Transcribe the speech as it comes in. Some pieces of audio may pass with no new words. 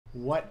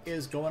What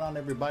is going on,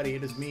 everybody?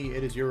 It is me,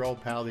 it is your old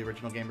pal, the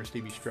original gamer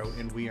StevieStrow,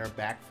 and we are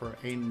back for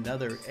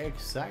another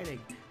exciting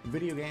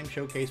video game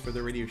showcase for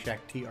the Radio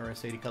Shack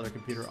TRS-80 color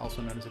computer,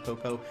 also known as a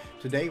CoCo.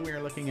 Today we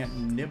are looking at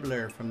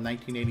Nibbler from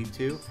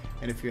 1982,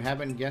 and if you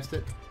haven't guessed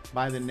it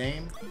by the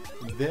name,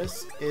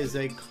 this is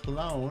a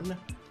clone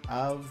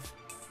of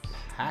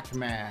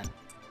Pac-Man.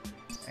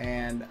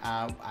 And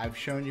I've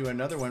shown you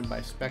another one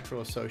by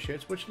Spectral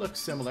Associates, which looks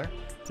similar.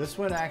 This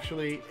one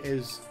actually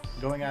is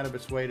going out of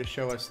its way to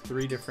show us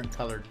 3 different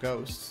colored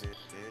ghosts.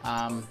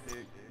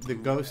 The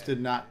ghost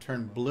did not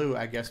turn blue,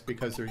 I guess,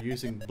 because they're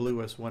using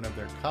blue as one of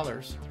their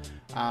colors.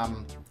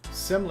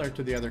 Similar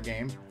to the other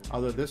game,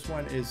 although this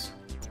one is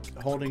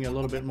holding a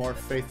little bit more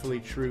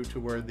faithfully true to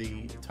where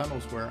the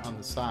tunnels were on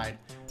the side.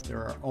 There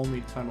are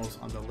only tunnels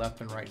on the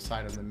left and right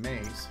side of the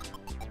maze.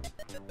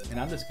 And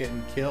I'm just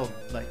getting killed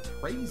like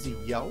crazy,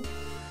 yo.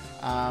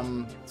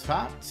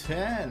 Top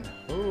 10.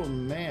 Oh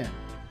man.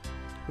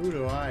 Who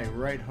do I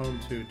write home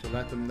to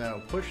let them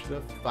know? Push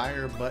the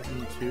fire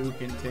button to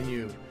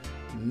continue.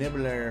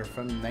 Nibbler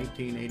from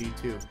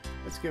 1982.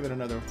 Let's give it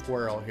another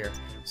whirl here.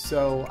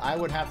 So I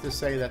would have to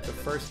say that the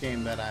first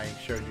game that I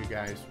showed you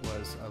guys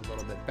was a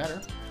little bit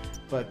better,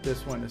 but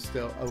this one is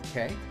still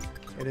okay.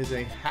 It is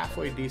a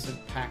halfway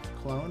decent Pac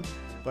clone,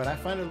 but I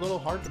find it a little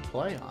hard to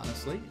play,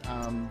 honestly.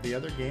 The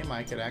other game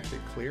I could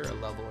actually clear a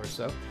level or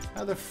so.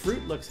 Now the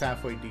fruit looks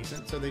halfway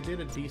decent, so they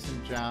did a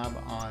decent job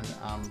on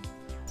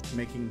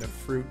making the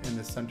fruit in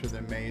the center of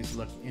the maze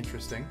look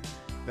interesting.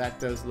 That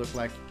does look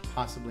like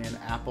possibly an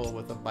apple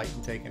with a bite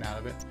taken out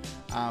of it.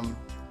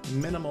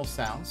 Minimal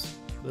sounds,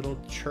 little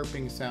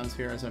chirping sounds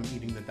here as I'm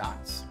eating the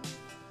dots.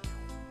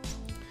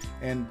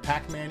 And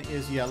Pac-Man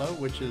is yellow,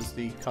 which is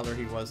the color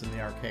he was in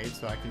the arcade,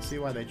 so I can see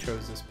why they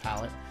chose this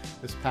palette.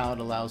 This palette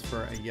allows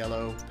for a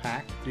yellow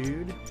Pac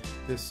dude.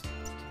 This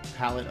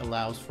palette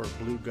allows for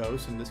blue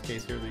ghosts. In this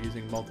case here, they're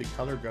using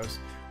multicolor ghosts.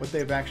 What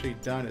they've actually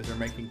done is they're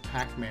making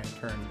Pac-Man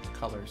turn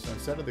colors. So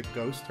instead of the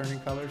ghost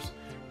turning colors,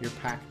 your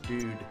Pac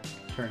dude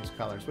turns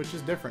colors, which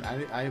is different.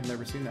 I have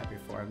never seen that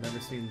before. I've never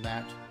seen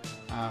that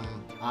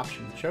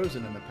option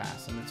chosen in the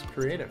past, and it's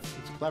creative.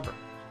 It's clever.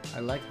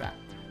 I like that.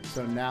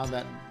 So now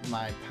that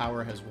my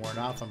power has worn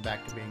off, I'm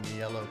back to being a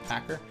yellow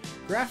Packer.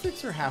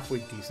 Graphics are halfway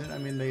decent. I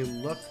mean, they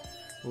look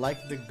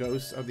like the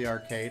ghosts of the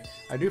arcade.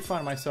 I do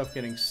find myself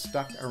getting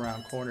stuck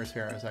around corners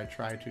here as I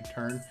try to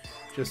turn,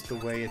 just the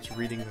way it's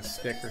reading the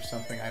stick or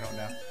something, I don't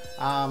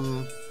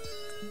know.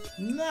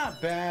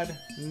 Not bad,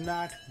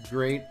 not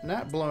great,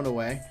 not blown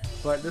away,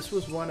 but this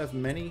was one of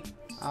many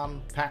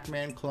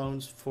Pac-Man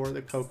clones for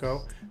the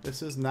CoCo.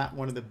 This is not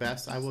one of the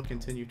best. I will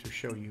continue to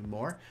show you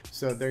more.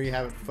 So there you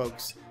have it,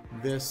 folks.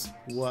 This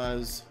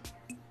was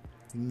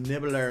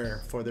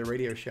Nibbler for the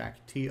Radio Shack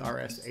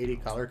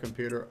TRS-80 color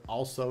computer,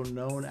 also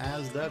known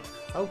as the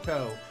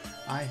CoCo.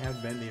 I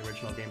have been the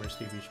original gamer,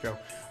 StevieStrow.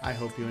 I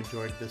hope you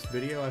enjoyed this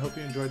video. I hope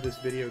you enjoyed this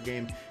video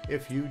game.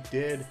 If you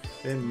did,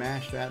 then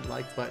mash that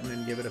like button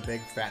and give it a big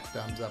fat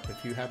thumbs up.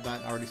 If you have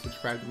not already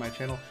subscribed to my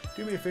channel,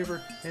 do me a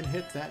favor and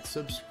hit that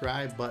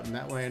subscribe button.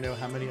 That way I know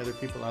how many other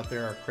people out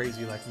there are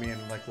crazy like me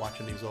and like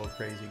watching these old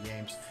crazy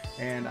games.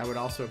 And I would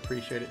also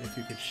appreciate it if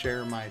you could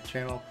share my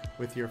channel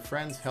with your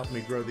friends. Help me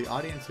grow the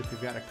audience. If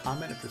you've got a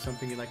comment, if there's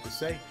something you'd like to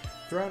say,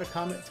 throw out a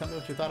comment. Tell me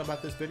what you thought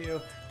about this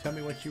video. Tell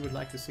me what you would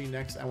like to see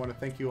next. I want to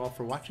thank you all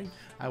for watching.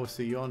 I will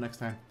see you all next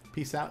time.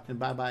 Peace out and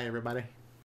bye-bye, everybody.